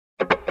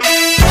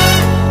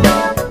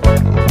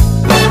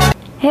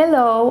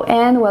Hello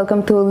and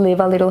welcome to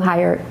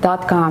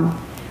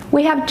livealittlehigher.com.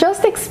 We have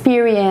just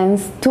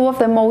experienced two of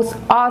the most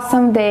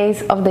awesome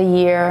days of the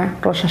year,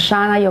 Rosh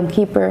Hashanah, Yom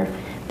Kippur.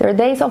 They're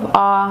days of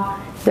awe.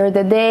 They're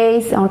the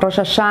days on Rosh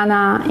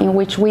Hashanah in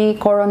which we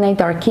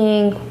coronate our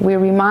king. We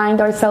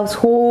remind ourselves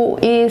who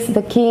is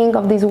the king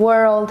of this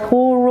world,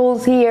 who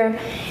rules here.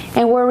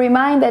 And we're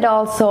reminded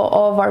also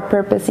of our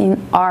purpose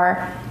in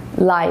our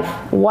life,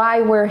 why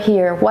we're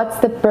here, what's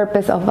the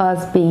purpose of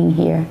us being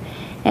here.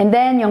 And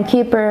then Yom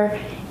Kippur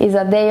is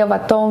a day of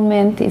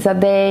atonement, is a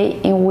day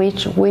in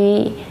which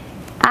we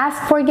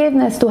ask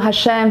forgiveness to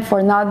Hashem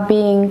for not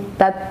being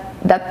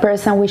that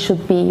person we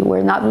should be.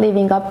 We're not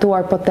living up to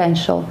our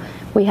potential.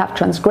 We have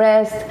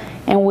transgressed,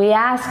 and we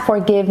ask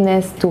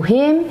forgiveness to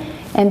Him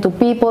and to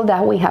people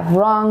that we have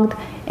wronged,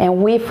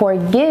 and we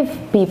forgive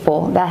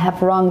people that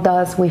have wronged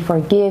us. We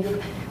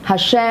forgive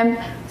Hashem.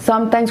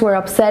 Sometimes we're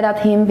upset at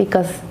Him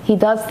because He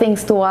does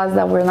things to us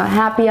that we're not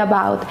happy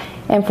about,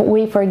 and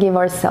we forgive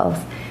ourselves.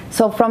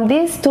 So from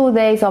these 2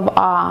 days of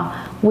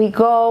awe, we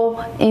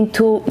go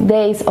into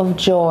days of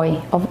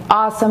joy, of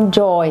awesome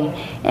joy.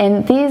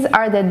 And these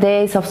are the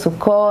days of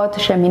Sukkot,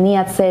 Shemini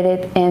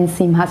Atzeret, and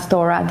Simchas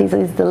Torah. This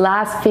is the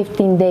last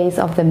 15 days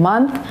of the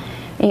month,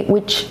 in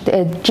which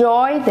the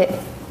joy, the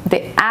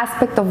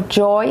aspect of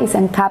joy is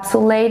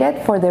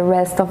encapsulated for the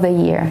rest of the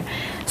year.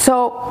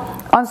 So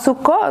on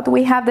Sukkot,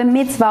 we have the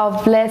mitzvah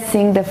of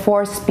blessing the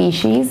 4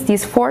 species.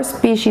 These 4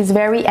 species,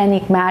 very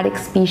enigmatic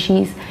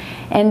species,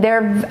 and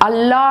there are a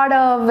lot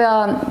of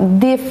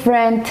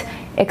different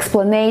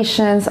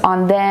explanations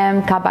on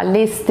them,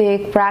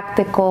 Kabbalistic,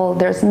 practical.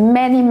 There's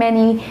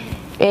many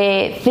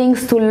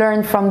things to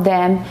learn from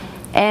them.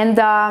 And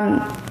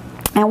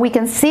we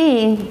can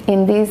see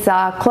in this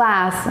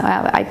class,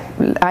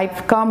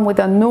 I've come with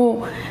a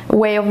new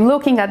way of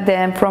looking at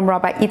them from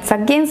Rabbi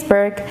Itzhak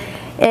Ginsburg.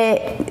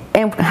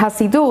 And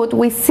Hasidut,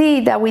 we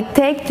see that we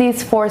take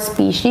these 4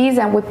 species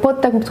and we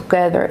put them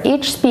together.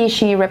 Each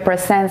species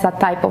represents a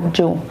type of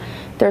Jew.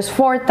 There's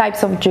 4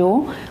 types of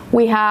Jew.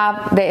 We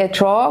have the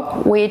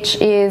etrog, which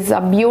is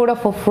a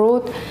beautiful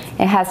fruit.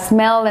 It has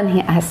smell and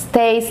it has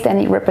taste, and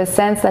it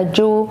represents a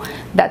Jew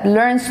that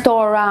learns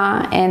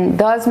Torah and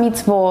does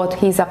mitzvot.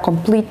 He's a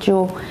complete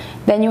Jew.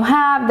 Then you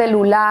have the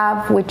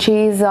lulav, which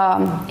is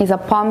a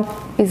palm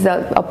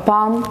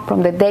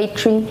from the date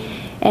tree.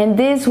 And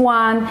this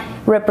one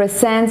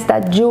represents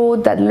that Jew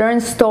that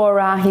learns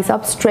Torah. He's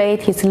up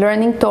straight, he's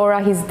learning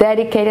Torah, he's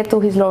dedicated to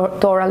his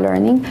Torah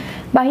learning,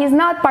 but he's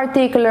not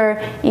particular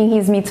in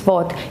his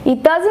mitzvot.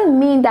 It doesn't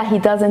mean that he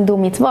doesn't do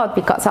mitzvot,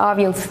 because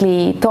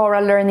obviously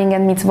Torah learning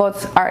and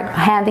mitzvot are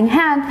hand in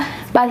hand,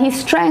 but his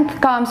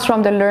strength comes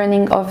from the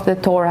learning of the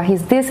Torah.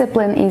 His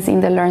discipline is in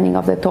the learning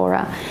of the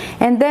Torah.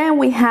 And then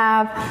we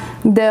have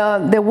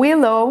the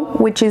willow,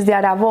 which is the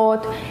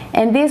aravot,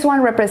 and this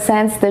one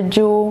represents the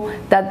Jew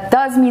that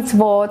does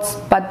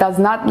mitzvot but does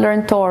not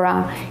learn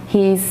Torah.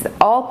 He's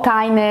all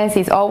kindness,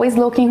 he's always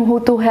looking who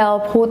to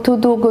help, who to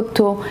do good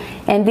to,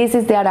 and this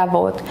is the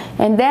aravot.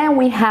 And then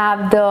we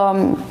have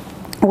the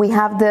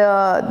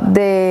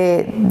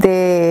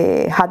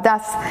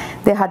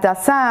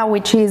hadassah,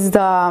 which is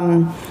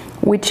the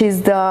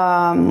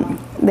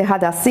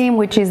hadassim,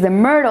 which is the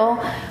myrtle,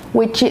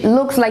 which it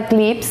looks like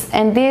leaves,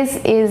 and this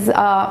is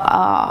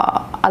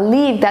a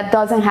leaf that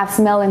doesn't have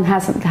smell and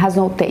has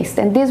no taste.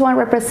 And this one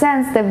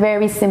represents the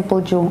very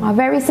simple Jew, a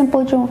very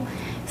simple Jew.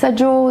 It's a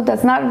Jew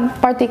that's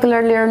not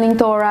particularly learning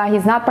Torah,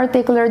 he's not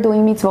particularly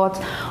doing mitzvot.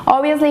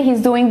 Obviously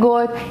he's doing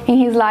good in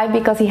his life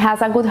because he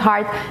has a good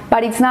heart,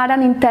 but it's not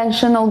an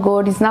intentional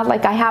good. It's not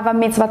like I have a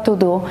mitzvah to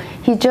do.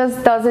 He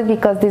just does it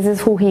because this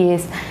is who he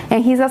is.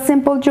 And he's a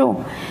simple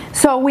Jew.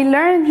 So we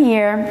learn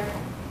here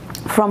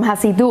from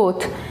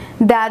Hasidut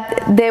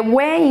that the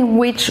way in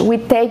which we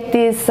take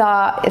these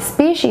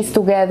species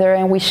together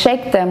and we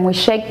shake them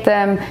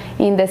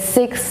in the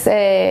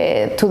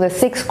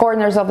 6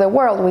 corners of the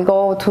world. We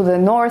go to the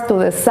north, to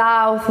the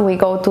south, we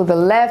go to the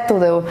left, to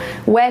the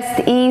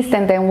west, east,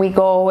 and then we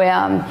go,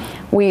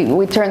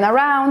 we turn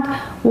around,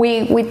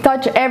 we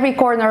touch every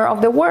corner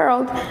of the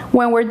world.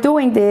 When we're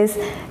doing this,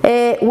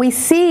 we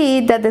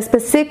see that the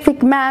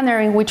specific manner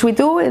in which we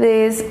do it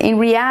is, in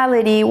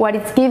reality, what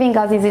it's giving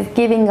us is it's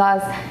giving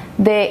us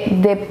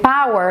the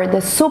power,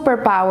 the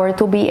superpower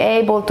to be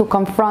able to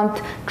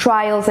confront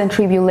trials and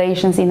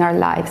tribulations in our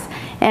lives.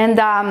 And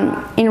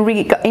in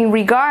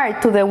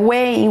regard to the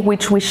way in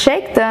which we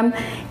shake them,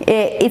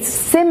 it's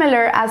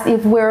similar as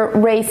if we're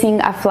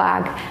raising a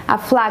flag. A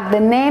flag,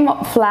 the name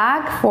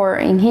flag for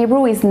in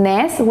Hebrew is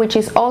nes, which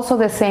is also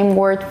the same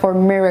word for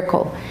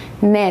miracle.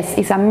 Nes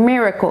is a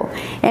miracle,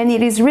 and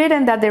it is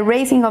written that the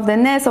raising of the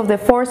nes of the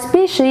 4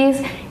 species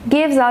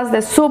gives us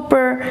the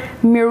super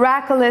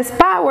miraculous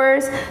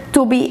powers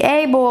to be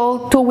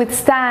able to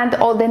withstand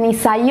all the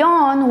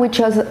nisayon, which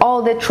is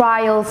all the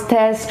trials,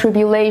 tests,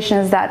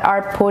 tribulations that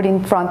are put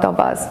in front of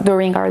us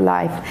during our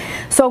life.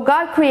 So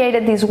God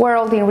created this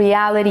world in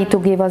reality to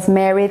give us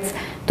merits,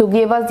 to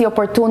give us the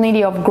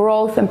opportunity of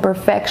growth and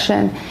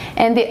perfection,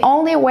 and the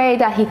only way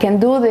that He can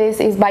do this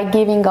is by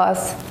giving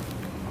us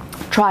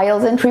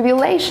trials and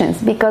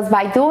tribulations, because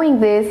by doing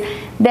this,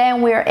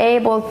 then we're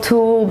able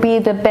to be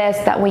the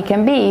best that we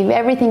can be. If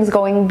everything's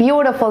going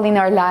beautiful in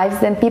our lives,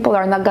 then people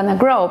are not going to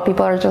grow.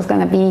 People are just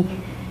going to be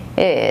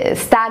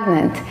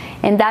stagnant,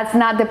 and that's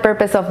not the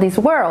purpose of this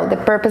world. The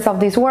purpose of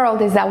this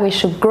world is that we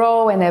should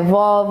grow and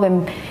evolve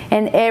and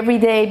every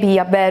day be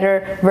a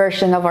better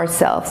version of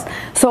ourselves.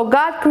 So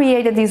God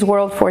created this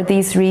world for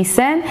this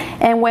reason,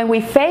 and when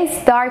we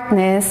face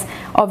darkness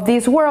of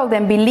this world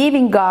and believe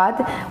in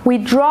God, we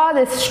draw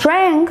the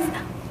strength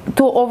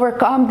to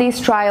overcome these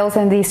trials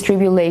and these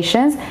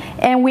tribulations,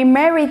 and we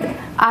merit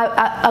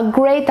a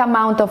great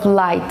amount of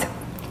light.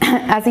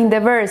 As in the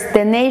verse,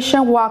 the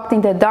nation walked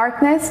in the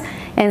darkness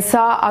and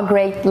saw a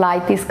great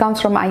light. This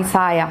comes from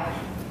Isaiah.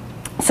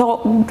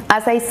 So,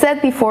 as I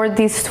said before,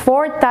 these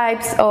 4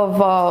 types of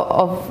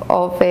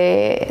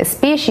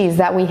species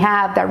that we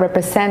have that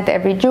represent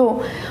every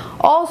Jew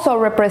also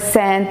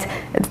represent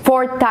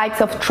 4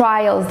 types of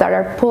trials that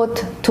are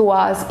put to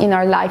us in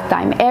our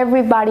lifetime.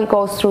 Everybody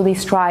goes through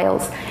these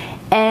trials.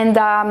 And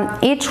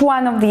each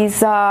one of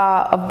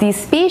these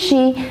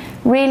species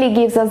really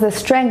gives us the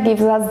strength,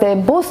 gives us the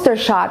booster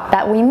shot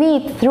that we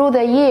need through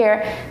the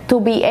year to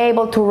be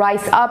able to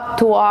rise up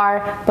to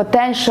our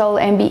potential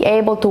and be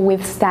able to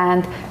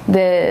withstand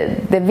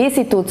the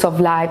vicissitudes of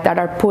life that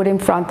are put in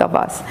front of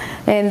us.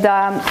 And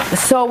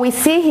so we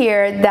see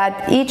here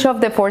that each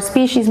of the 4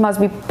 species must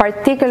be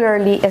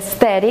particularly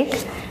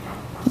aesthetic.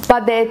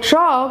 But the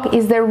etrog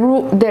is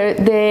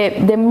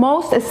the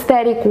most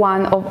aesthetic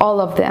one of all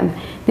of them.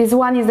 This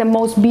one is the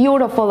most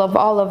beautiful of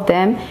all of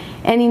them.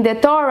 And in the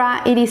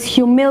Torah, it is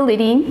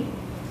humility.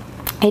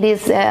 It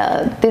is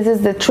this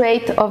is the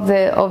trait of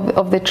the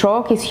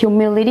etrog, is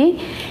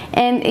humility,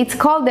 and it's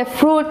called the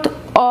fruit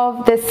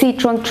of the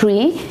citron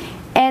tree.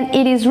 And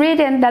it is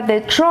written that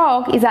the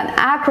etrog is an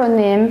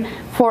acronym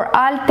for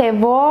Al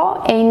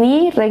Tevo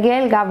Eini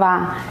Regel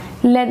Gava.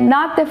 Let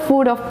not the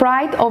foot of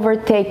pride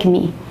overtake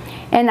me.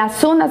 And as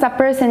soon as a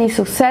person is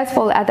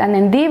successful at an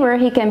endeavor,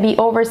 he can be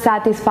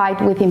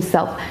oversatisfied with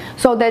himself.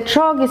 So the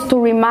etrog is to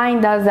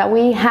remind us that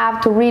we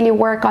have to really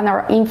work on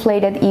our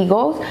inflated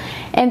egos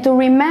and to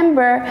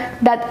remember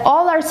that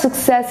all our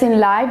success in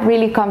life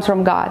really comes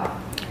from God.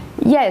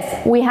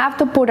 Yes, we have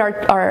to put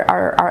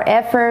our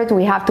effort,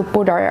 we have to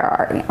put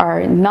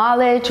our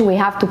knowledge, we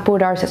have to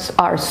put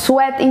our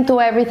sweat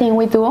into everything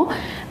we do,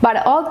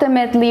 but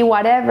ultimately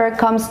whatever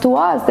comes to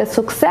us, the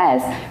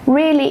success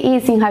really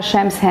is in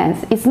Hashem's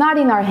hands. It's not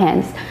in our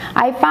hands.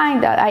 I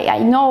find that I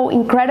know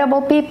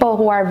incredible people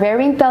who are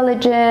very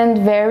intelligent,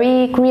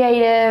 very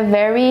creative,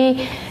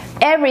 very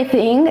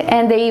everything,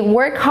 and they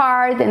work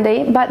hard,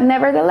 but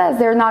nevertheless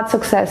they're not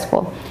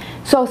successful.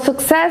 So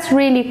success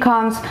really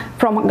comes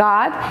from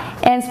God,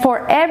 and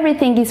for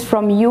everything is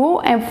from you,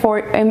 and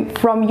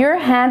from your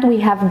hand we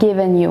have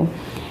given you.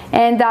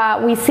 And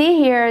we see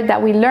here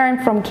that we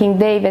learn from King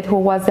David, who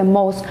was the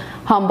most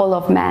humble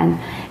of men.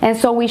 And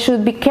so we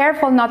should be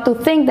careful not to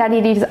think that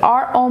it is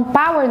our own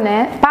power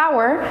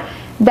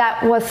that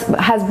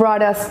has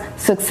brought us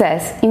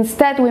success.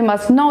 Instead, we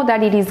must know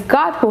that it is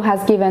God who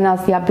has given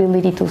us the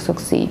ability to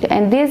succeed.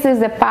 And this is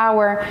the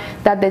power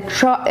that the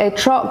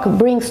etrog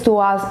brings to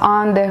us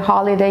on the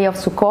holiday of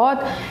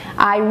Sukkot.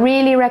 I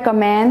really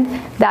recommend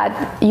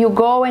that you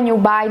go and you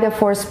buy the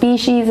 4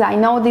 species. I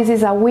know this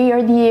is a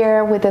weird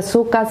year with the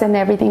sukkahs and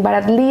everything, but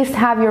at least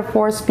have your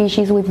 4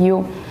 species with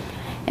you.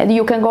 And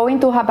you can go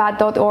into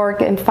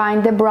Chabad.org and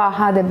find the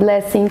bracha, the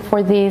blessing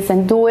for this,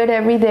 and do it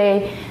every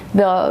day,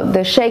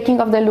 the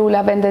shaking of the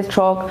lulav and the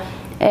etrog,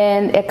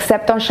 and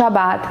except on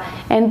Shabbat,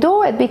 and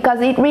do it because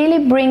it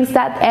really brings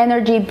that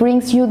energy,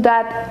 brings you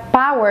that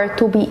power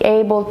to be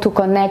able to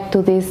connect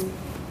to this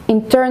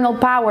internal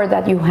power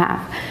that you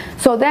have.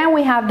 So then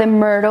we have the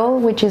myrtle,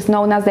 which is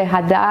known as the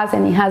Hadass,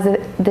 and it has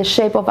the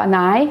shape of an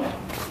eye.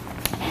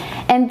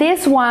 And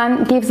this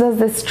one gives us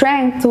the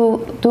strength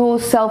to do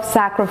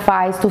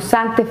self-sacrifice, to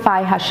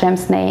sanctify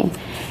Hashem's name.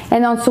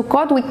 And on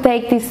Sukkot, we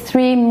take these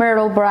 3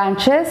 myrtle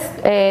branches,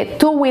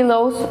 2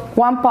 willows,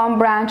 1 palm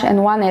branch,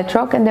 and 1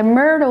 etrog. And the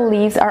myrtle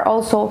leaves are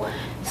also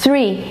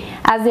 3,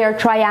 as they are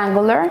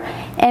triangular.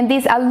 And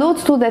this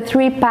alludes to the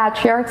 3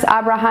 patriarchs,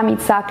 Abraham,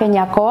 Isaac, and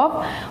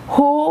Jacob,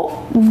 who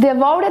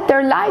devoted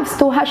their lives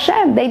to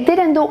Hashem. They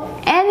didn't do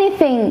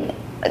anything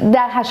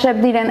that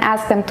Hashem didn't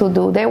ask them to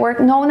do. They were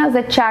known as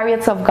the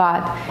chariots of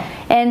God.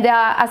 And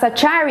as a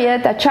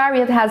chariot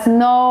has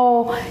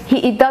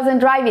it doesn't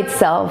drive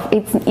itself.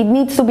 It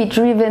needs to be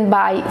driven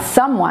by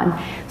someone.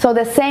 So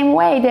the same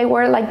way, they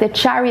were like the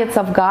chariots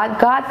of God.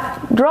 God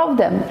drove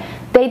them.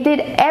 They did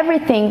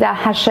everything that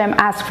Hashem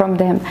asked from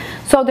them.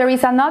 So there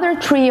is another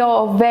trio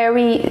of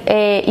very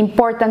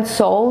important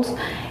souls,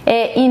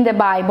 in the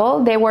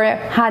Bible. They were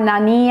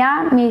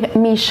Hananiah,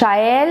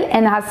 Mishael,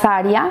 and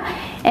Azariah.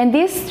 And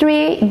these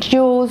three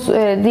Jews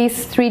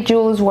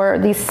were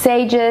these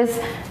sages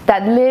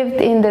that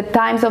lived in the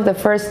times of the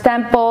first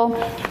temple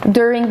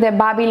during the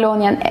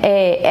Babylonian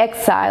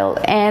exile,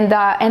 and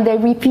they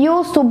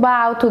refused to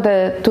bow to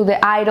the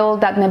idol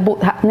that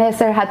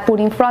Nebuchadnezzar had put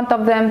in front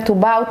of them to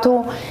bow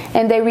to,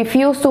 and they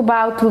refused to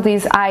bow to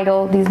this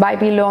idol, this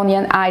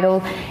Babylonian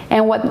idol.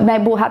 And what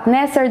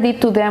Nebuchadnezzar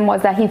did to them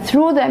was that he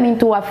threw them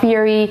into a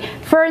fiery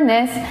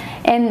furnace,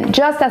 and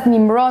just as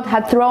Nimrod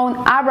had thrown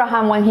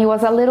Abraham when he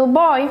was a little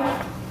boy,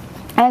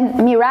 and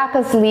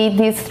miraculously,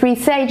 these three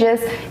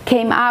sages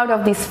came out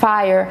of this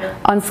fire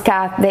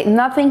unscathed.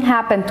 Nothing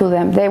happened to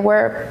them. They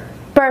were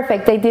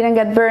perfect. They didn't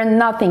get burned,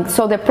 nothing.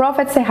 So the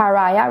prophet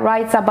Zechariah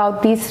writes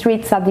about these three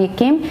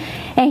tzaddikim,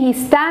 and he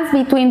stands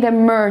between the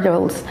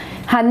myrtles.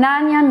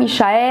 Hananiah,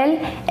 Mishael,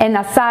 and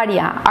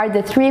Azariah are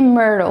the three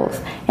myrtles.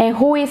 And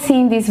who is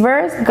in this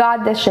verse?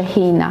 God the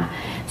Shekinah.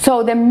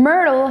 So the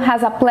myrtle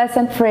has a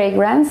pleasant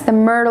fragrance. The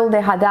myrtle,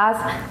 the hadass,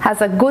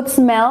 has a good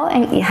smell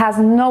and it has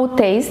no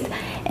taste.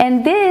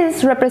 And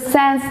this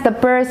represents the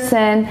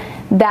person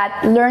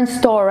that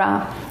learns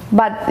Torah,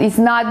 but is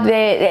not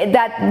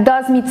that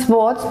does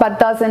mitzvot but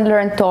doesn't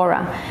learn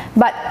Torah.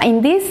 But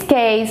in this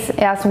case,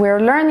 as we're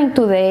learning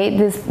today,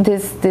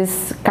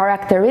 this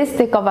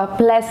characteristic of a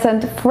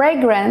pleasant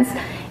fragrance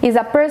is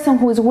a person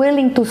who is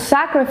willing to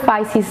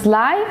sacrifice his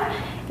life,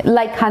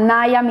 like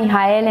Hananiah,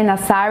 Mishael, and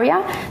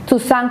Azariah, to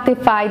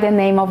sanctify the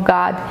name of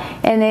God.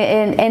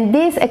 And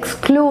this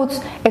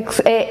excludes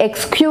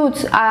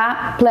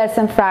a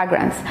pleasant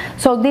fragrance.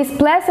 So this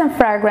pleasant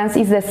fragrance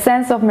is the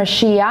sense of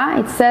Mashiach.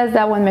 It says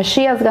that when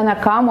Mashiach is going to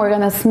come, we're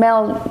going to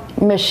smell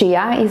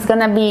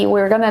Mashiach.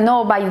 We're going to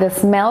know by the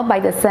smell, by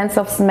the sense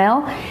of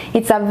smell.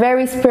 It's a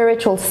very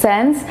spiritual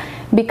sense,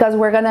 because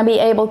we're going to be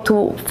able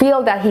to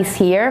feel that he's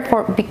here,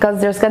 because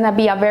there's going to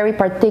be a very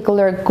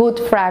particular good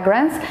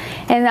fragrance.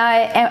 And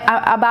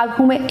about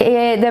whom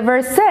the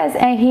verse says,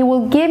 and he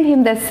will give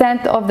him the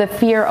scent of the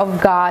fear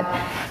of God.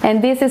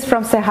 And this is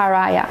from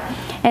Zechariah.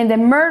 And the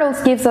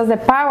myrtles gives us the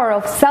power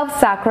of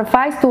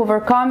self-sacrifice to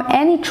overcome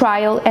any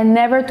trial and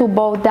never to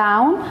bow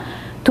down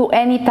to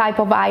any type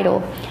of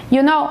idol.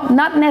 You know,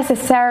 not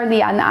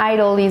necessarily an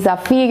idol is a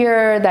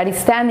figure that is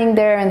standing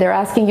there and they're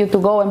asking you to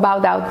go and bow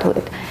down to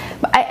it.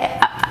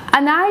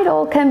 An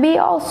idol can be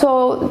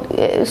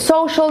also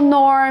social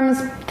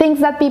norms, things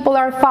that people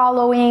are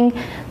following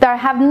that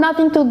have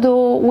nothing to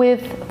do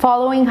with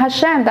following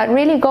Hashem, that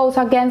really goes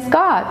against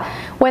God.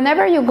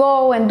 Whenever you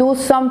go and do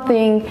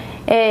something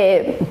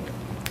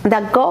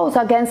that goes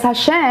against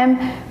Hashem,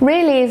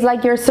 really is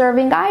like you're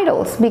serving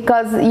idols,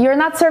 because you're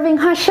not serving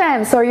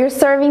Hashem, so you're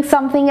serving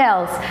something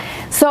else.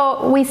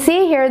 So we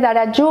see here that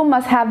a Jew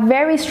must have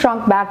very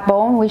strong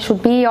backbone. We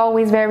should be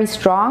always very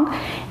strong,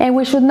 and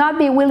we should not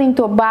be willing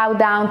to bow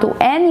down to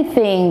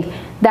anything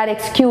that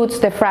exudes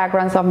the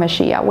fragrance of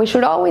Mashiach. We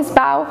should always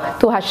bow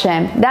to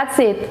Hashem. That's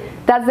it.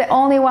 That's the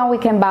only one we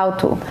can bow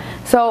to.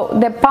 So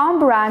the palm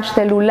branch,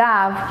 the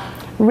lulav,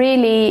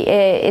 really,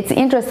 it's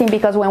interesting,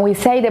 because when we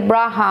say the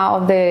bracha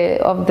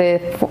of the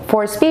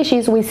four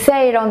species, we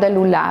say it on the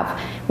lulav.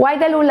 Why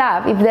the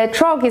lulav? If the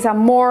etrog is a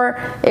more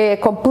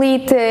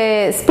complete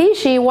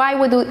species, why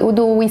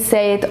do we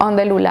say it on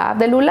the lulav?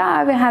 The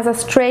lulav has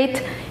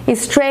is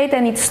straight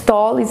and it's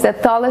tall. It's the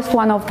tallest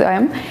one of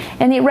them,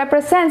 and it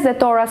represents the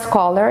Torah's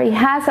color. It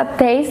has a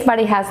taste, but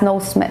it has no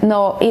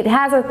smell. It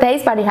has a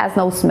taste, but it has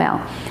no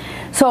smell.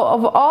 So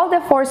of all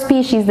the four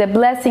species, the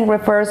blessing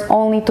refers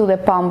only to the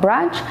palm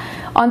branch.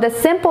 On the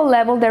simple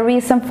level, the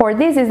reason for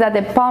this is that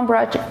the palm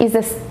branch is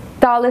the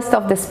tallest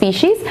of the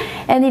species,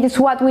 and it is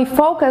what we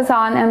focus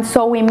on, and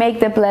so we make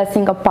the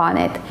blessing upon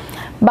it.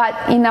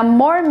 But in a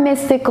more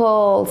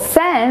mystical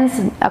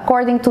sense,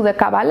 according to the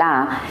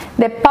Kabbalah,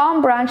 the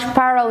palm branch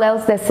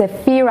parallels the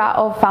sephira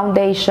of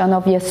foundation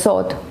of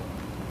Yesod.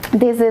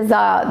 This is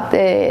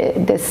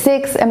the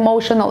sixth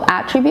emotional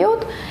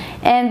attribute,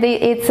 and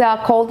it's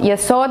called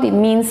Yesod. It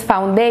means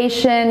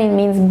foundation, it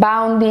means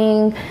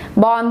bonding,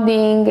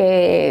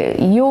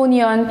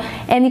 union,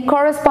 and it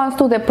corresponds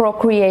to the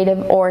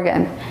procreative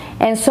organ.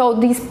 And so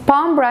this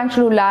palm branch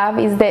lulav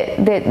is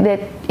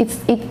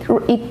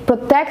it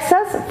protects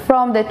us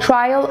from the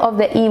trial of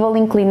the evil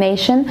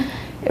inclination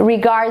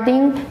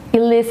regarding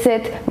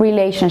illicit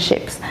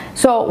relationships.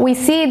 So we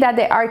see that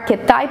the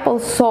archetypal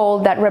soul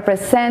that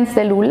represents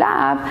the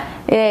lulav,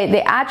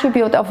 the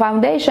attribute of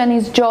foundation,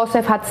 is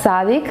Joseph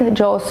HaTzadik,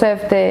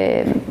 Joseph,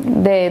 the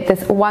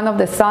one of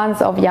the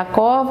sons of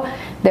Yaakov,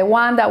 the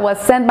one that was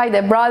sent by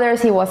the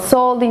brothers. He was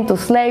sold into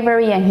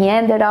slavery, and he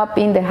ended up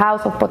in the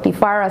house of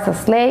Potiphar as a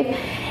slave.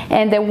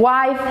 And the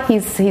wife,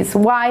 his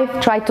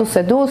wife, tried to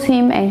seduce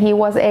him, and he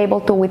was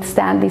able to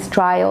withstand this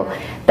trial.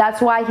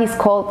 That's why he's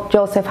called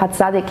Joseph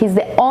HaTzadik. He's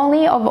the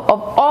only of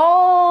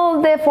all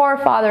all the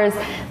forefathers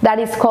that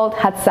is called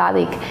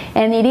Hatzadik.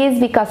 And it is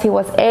because he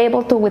was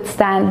able to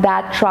withstand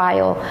that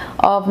trial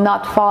of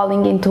not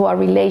falling into a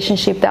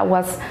relationship that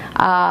was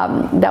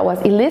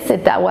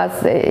illicit.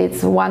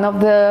 It's one of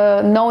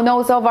the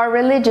no-nos of our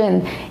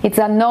religion. It's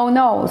a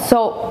no-no.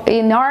 So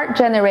in our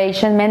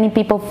generation, many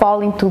people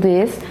fall into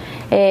this.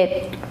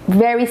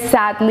 Very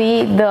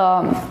sadly,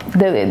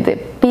 the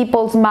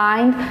people's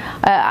mind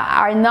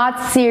are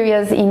not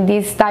serious in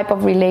this type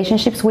of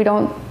relationships.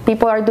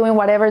 People are doing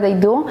whatever they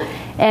do,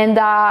 and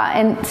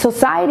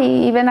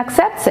society even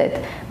accepts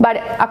it.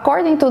 But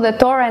according to the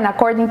Torah and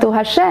according to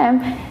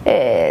Hashem,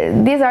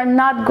 these are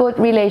not good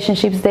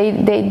relationships.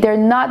 They're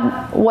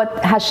not what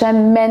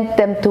Hashem meant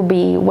them to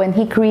be when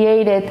He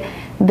created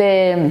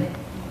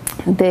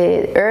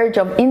the urge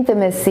of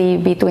intimacy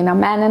between a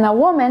man and a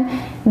woman.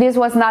 This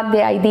was not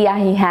the idea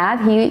He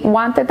had. He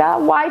wanted a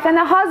wife and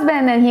a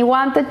husband, and He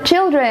wanted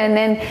children,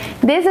 and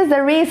this is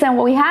the reason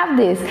we have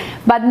this,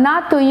 but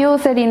not to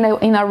use it in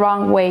a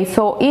wrong way.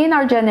 So in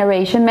our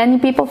generation, many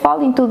people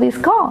fall into this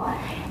call.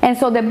 And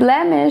so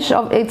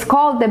it's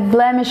called the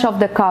blemish of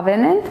the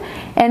covenant,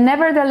 and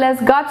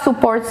nevertheless God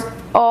supports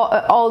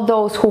all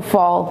those who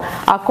fall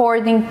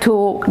according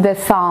to the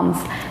Psalms.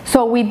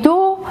 So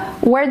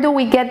where do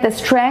we get the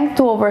strength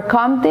to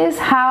overcome this?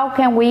 How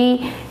can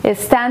we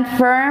stand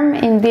firm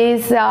in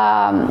this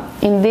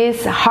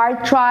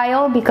hard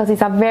trial, because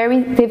it's a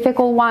very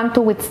difficult one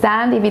to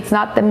withstand, if it's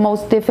not the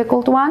most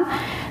difficult one?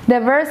 The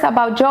verse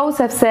about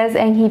Joseph says,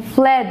 and he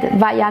fled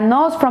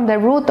Vayanos from the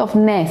root of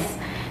Nes.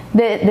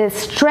 The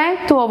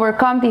strength to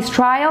overcome this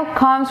trial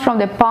comes from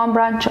the palm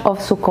branch of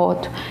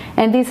Sukkot,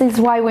 and this is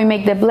why we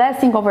make the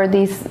blessing over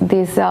the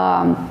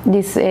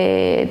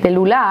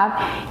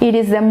lulav. It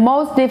is the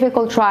most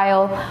difficult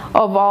trial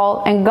of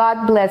all, and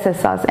God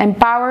blesses us,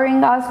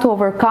 empowering us to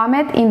overcome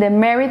it. In the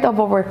merit of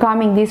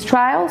overcoming these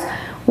trials,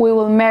 we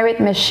will merit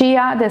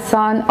Mashiach, the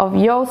son of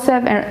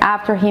Joseph, and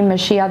after him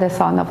Mashiach, the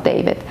son of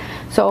David.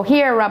 So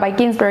here Rabbi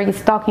Ginsburg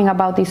is talking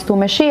about these two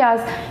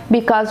Mashiachs,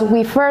 because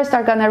we first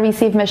are going to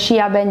receive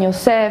Mashiach ben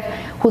Yosef,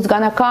 who's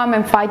going to come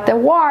and fight the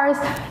wars,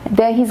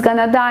 then he's going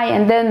to die,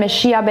 and then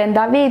Mashiach ben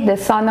David, the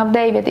son of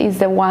David, is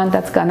the one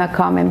that's going to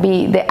come and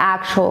be the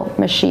actual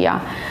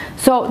Mashiach.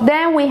 So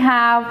then we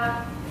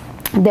have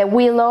the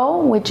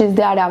willow, which is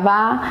the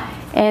Arava,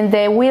 and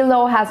the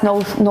willow has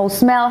no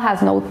smell,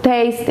 has no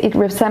taste, it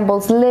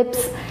resembles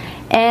lips,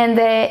 and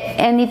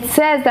it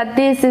says that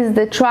this is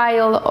the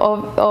trial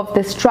of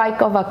the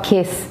strike of a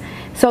kiss.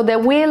 So the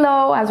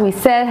willow, as we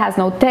said, has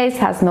no taste,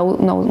 has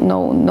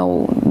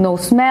no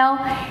smell,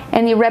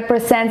 and it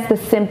represents the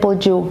simple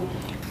Jew.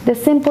 The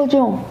simple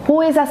Jew.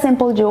 Who is a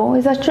simple Jew?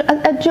 A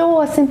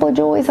simple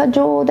Jew is a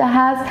Jew that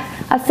has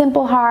a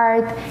simple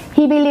heart.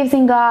 He believes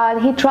in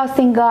God. He trusts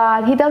in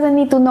God. He doesn't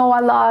need to know a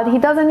lot. He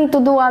doesn't need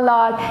to do a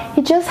lot.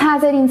 He just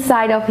has it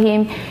inside of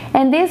him.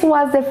 And this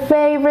was the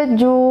favorite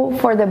Jew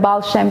for the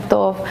Baal Shem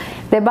Tov.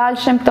 The Baal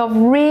Shem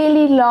Tov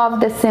really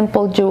loved the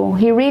simple Jew.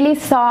 He really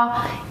saw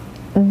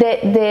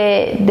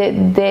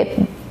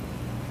the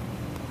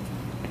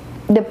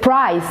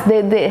price,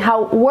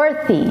 how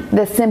worthy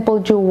the simple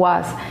Jew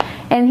was.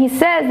 And he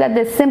says that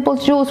the simple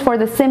Jews, for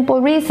the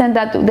simple reason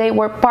that they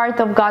were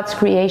part of God's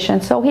creation.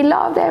 So he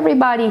loved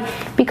everybody,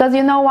 because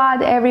you know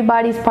what?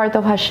 Everybody's part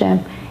of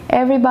Hashem.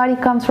 Everybody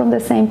comes from the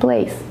same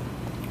place.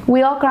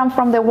 We all come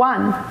from the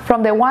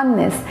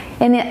oneness.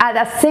 And at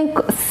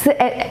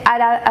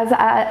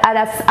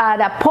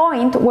a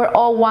point, we're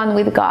all one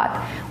with God.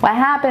 What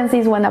happens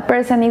is when a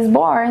person is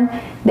born,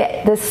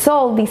 the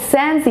soul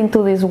descends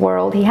into this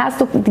world. He has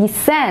to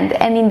descend,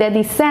 and in the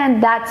descent,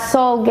 that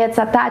soul gets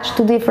attached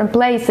to different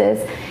places,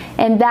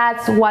 and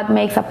that's what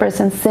makes a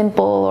person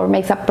simple, or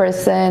makes a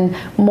person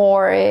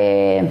more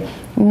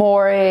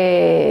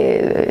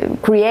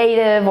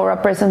creative, or a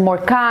person more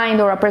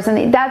kind, or a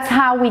person. That's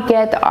how we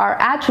get our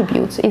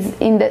attributes, is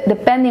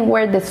depending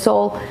where the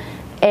soul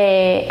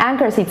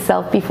anchors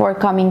itself before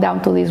coming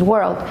down to this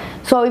world.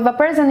 So if a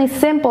person is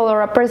simple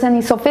or a person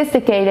is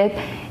sophisticated,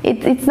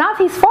 it's not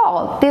his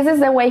fault. This is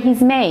the way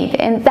he's made,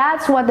 and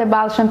that's what the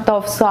Baal Shem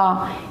Tov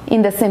saw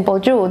in the simple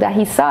Jew, that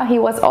he saw he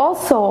was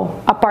also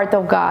a part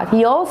of God.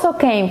 He also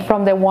came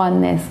from the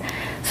oneness.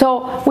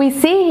 So we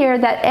see here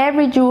that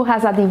every Jew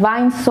has a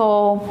divine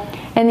soul,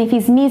 and if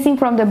he's missing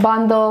from the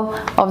bundle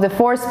of the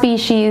four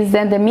species,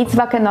 then the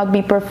mitzvah cannot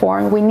be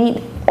performed. We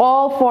need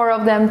all four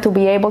of them to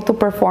be able to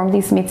perform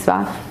this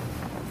mitzvah.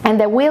 And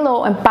the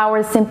willow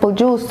empowers simple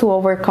Jews to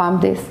overcome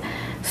this,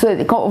 so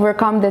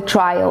overcome the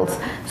trials.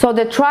 So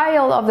the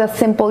trial of the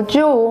simple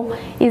Jew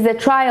is the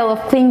trial of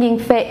clinging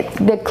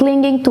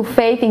to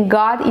faith in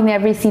God in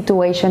every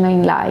situation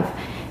in life.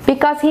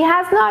 Because he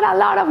has not a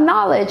lot of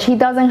knowledge. He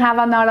doesn't have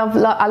a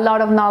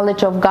lot of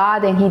knowledge of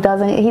God, and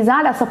he's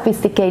not a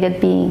sophisticated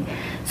being.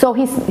 So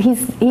his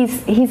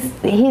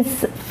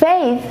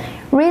faith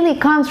really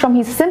comes from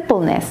his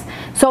simpleness.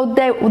 So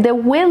the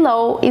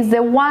willow is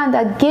the one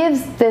that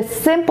gives the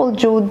simple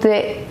Jew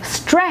the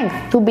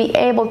strength to be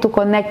able to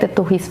connect it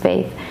to his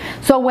faith.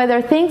 So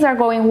whether things are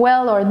going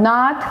well or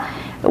not,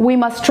 We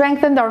must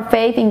strengthen our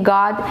faith in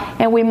God,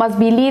 and we must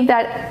believe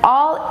that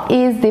all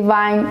is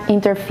divine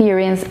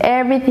interference.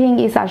 Everything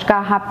is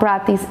Hashgacha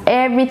Pratis.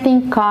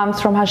 Everything comes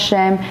from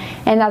Hashem.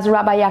 And as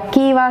Rabbi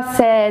Akiva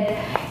said,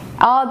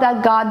 all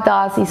that God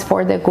does is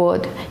for the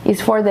good, is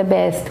for the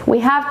best. We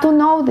have to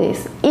know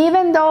this,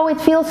 even though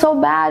it feels so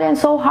bad and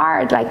so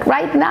hard. Like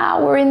right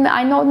now, we're in,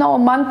 I don't know,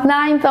 month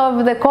 9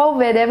 of the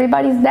COVID.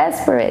 Everybody's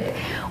desperate.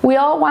 We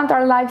all want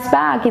our lives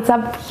back. It's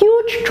a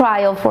huge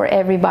trial for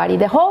everybody.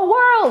 The whole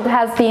world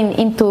has been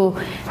into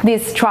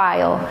this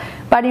trial.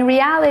 But in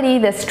reality,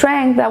 the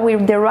strength that we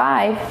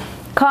derive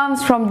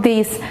comes from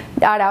this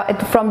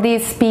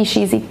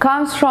species. It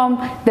comes from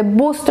the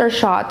booster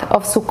shot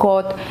of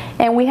Sukkot,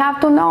 and we have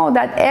to know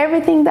that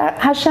everything that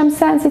Hashem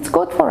sends, it's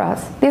good for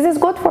us. This is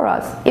good for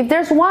us. If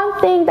there's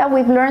one thing that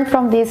we've learned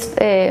from this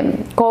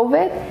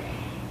COVID,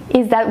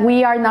 is that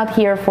we are not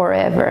here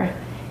forever.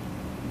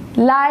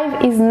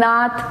 Life is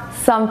not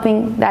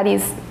something that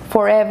is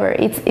forever.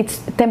 It's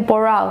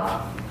temporal.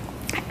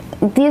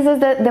 This is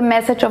the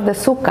message of the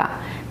Sukkah.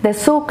 The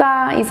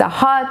sukkah is a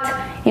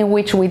hut in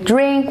which we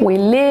drink, we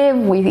live,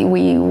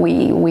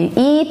 we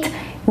eat.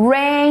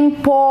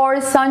 Rain,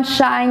 pours,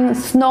 sunshine,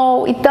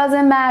 snow, it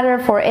doesn't matter.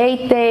 For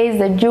 8 days,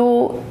 the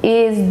Jew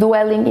is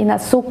dwelling in a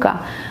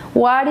sukkah.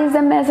 What is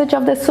the message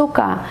of the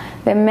sukkah?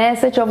 The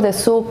message of the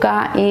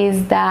sukkah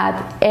is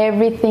that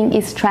everything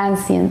is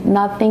transient.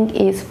 Nothing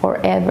is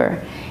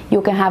forever.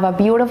 You can have a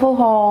beautiful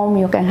home,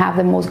 you can have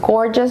the most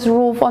gorgeous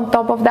roof on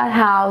top of that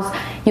house,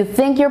 you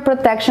think your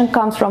protection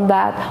comes from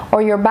that,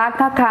 or your bank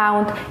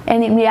account,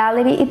 and in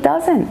reality it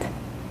doesn't.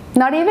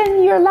 Not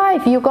even your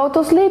life. You go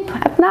to sleep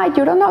at night,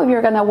 you don't know if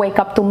you're going to wake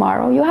up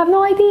tomorrow. You have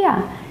no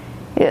idea.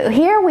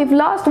 Here we've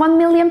lost 1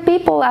 million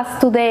people as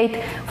to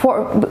date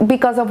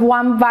because of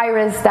one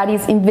virus that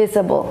is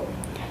invisible.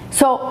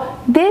 So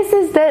this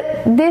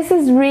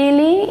is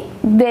really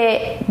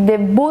the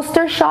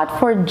booster shot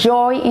for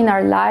joy in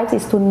our lives,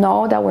 is to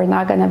know that we're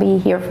not going to be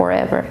here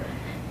forever.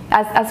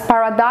 As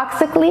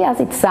paradoxically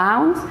as it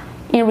sounds,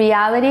 in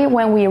reality,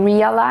 when we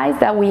realize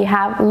that we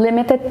have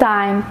limited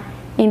time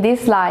in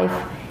this life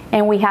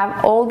and we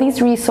have all these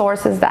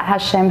resources that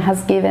Hashem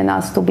has given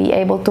us to be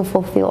able to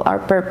fulfill our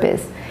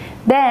purpose,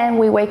 then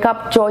we wake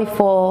up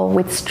joyful,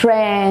 with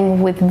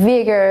strength, with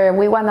vigor.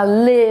 We want to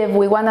live,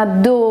 we want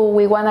to do,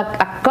 we want to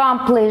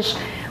accomplish.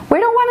 We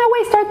don't want to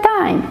waste our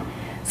time.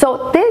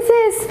 So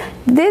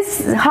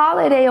this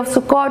holiday of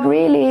Sukkot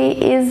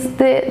really is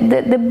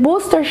the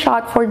booster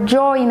shot for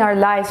joy in our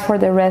lives for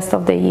the rest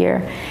of the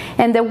year.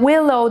 And the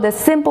willow, the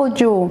simple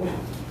Jew,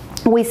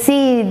 we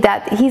see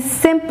that he's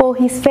simple,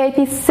 his faith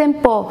is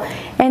simple,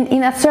 and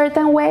in a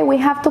certain way we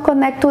have to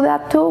connect to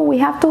that too. We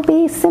have to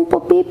be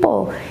simple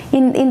people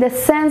in the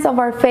sense of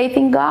our faith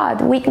in God.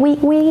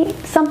 We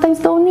sometimes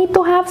don't need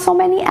to have so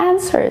many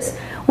answers.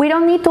 We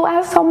don't need to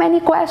ask so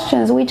many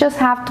questions. We just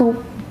have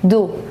to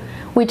do.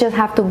 We just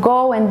have to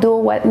go and do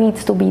what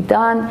needs to be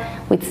done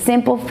with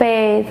simple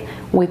faith,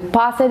 with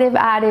positive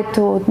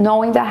attitude,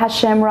 knowing that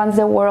Hashem runs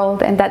the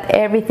world and that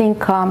everything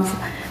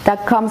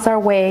that comes our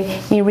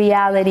way in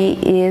reality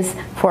is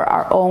for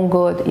our own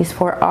good, is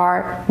for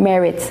our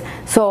merits.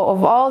 So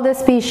of all the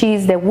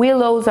species, the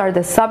willows are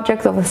the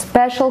subject of a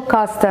special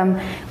custom,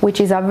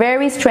 which is a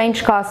very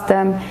strange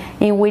custom,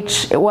 in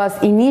which was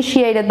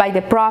initiated by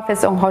the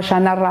prophets on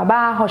Hoshana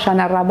Rabbah.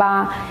 Hoshana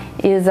Rabbah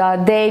is a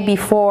day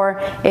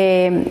before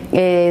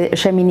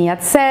Shemini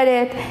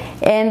Atzeret,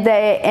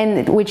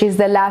 and which is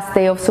the last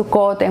day of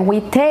Sukkot, and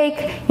we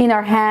take in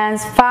our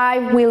hands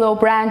 5 willow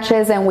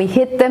branches and we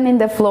hit them in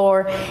the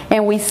floor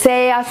and we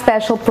say a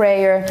special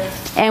prayer.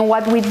 And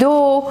what we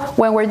do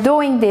when we're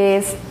doing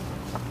this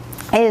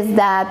is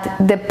that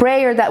the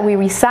prayer that we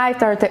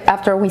recite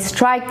after we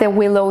strike the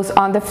willows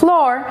on the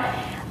floor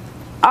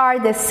are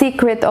the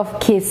secret of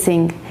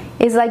kissing.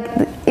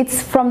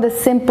 It's from the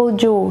simple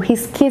Jew.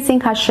 He's kissing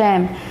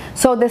Hashem.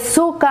 So the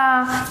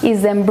sukkah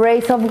is the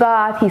embrace of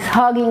God. He's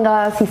hugging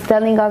us. He's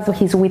telling us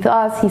He's with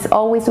us. He's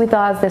always with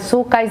us. The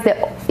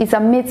sukkah is a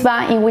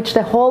mitzvah in which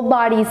the whole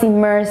body is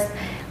immersed.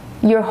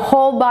 Your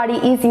whole body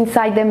is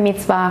inside the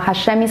mitzvah.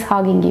 Hashem is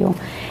hugging you.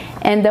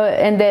 And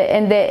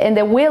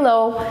the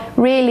willow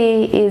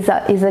really is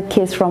a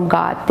kiss from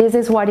God. This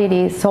is what it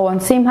is. So on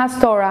Simchas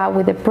Torah,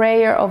 with the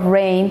prayer of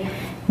rain,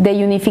 the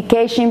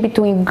unification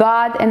between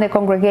God and the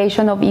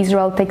congregation of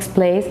Israel takes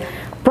place.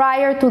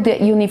 Prior to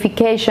the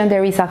unification,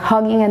 there is a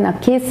hugging and a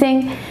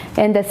kissing,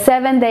 and the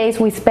 7 days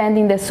we spend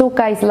in the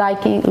sukkah is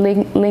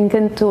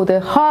linked to the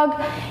hug,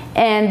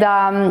 and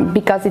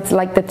because it's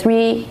like the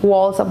 3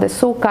 walls of the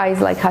sukkah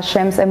is like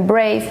Hashem's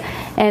embrace.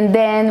 And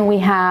then we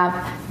have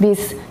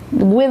this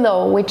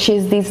willow, which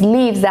is these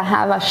leaves that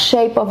have a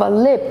shape of a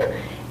lip,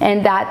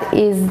 and that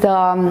is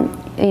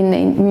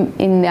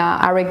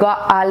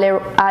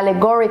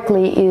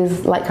allegorically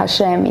is like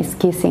Hashem is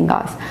kissing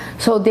us.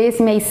 So this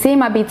may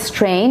seem a bit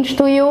strange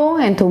to you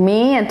and to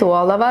me and to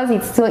all of us.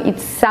 It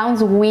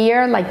sounds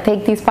weird, like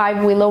take these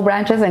 5 willow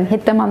branches and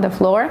hit them on the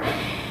floor.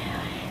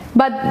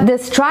 But the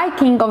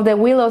striking of the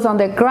willows on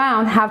the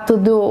ground have to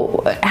do,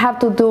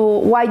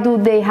 why do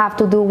they have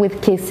to do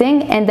with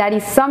kissing? And that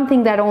is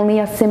something that only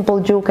a simple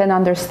Jew can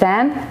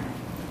understand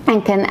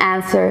and can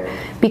answer,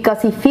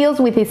 because he feels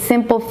with his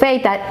simple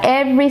faith that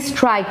every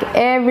strike,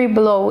 every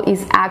blow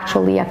is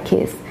actually a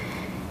kiss.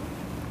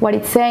 What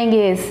it's saying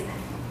is,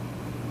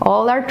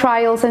 all our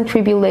trials and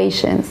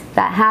tribulations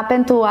that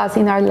happen to us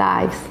in our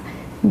lives,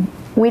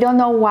 we don't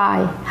know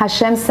why.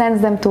 Hashem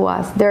sends them to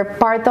us. They're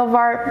part of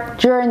our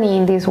journey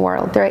in this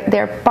world.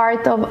 They're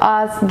part of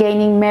us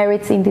gaining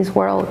merits in this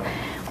world.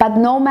 But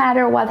no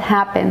matter what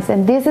happens,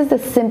 and this is the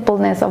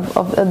simpleness of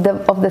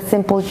the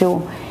simple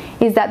Jew,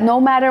 is that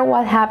no matter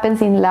what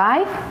happens in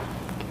life,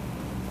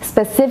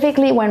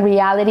 specifically when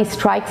reality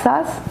strikes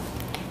us,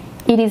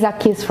 it is a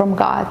kiss from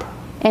God.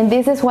 And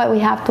this is what we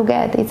have to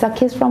get. It's a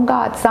kiss from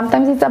God.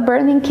 Sometimes it's a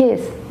burning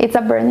kiss. It's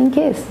a burning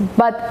kiss.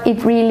 But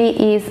it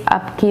really is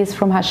a kiss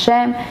from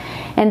Hashem.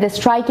 And the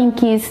striking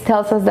kiss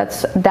tells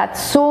us that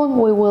soon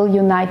we will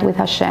unite with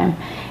Hashem.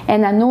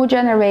 And a new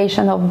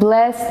generation of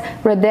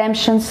blessed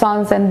redemption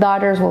sons and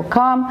daughters will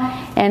come.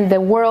 And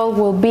the world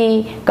will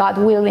be, God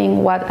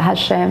willing, what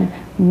Hashem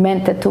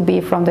meant it to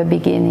be from the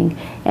beginning.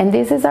 And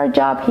this is our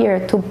job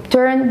here, to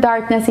turn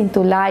darkness into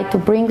light, to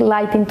bring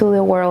light into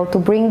the world, to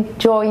bring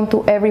joy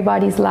into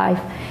everybody's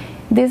life.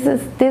 This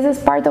is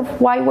part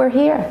of why we're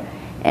here.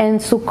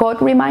 And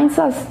Sukkot reminds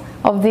us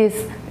of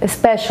this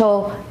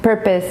special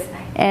purpose,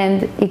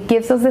 and it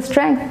gives us the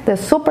strength, the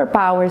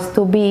superpowers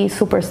to be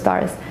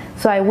superstars.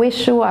 So I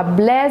wish you a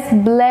blessed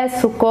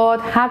Sukkot,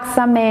 Hag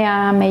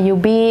Sameach. May you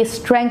be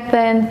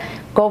strengthened,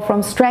 go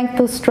from strength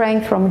to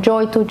strength, from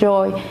joy to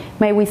joy.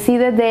 May we see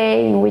the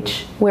day in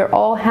which we're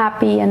all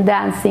happy and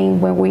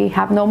dancing, when we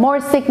have no more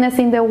sickness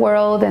in the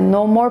world and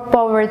no more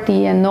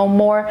poverty and no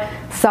more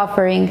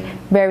suffering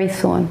very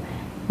soon.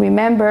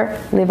 Remember,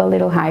 live a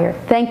little higher.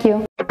 Thank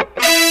you.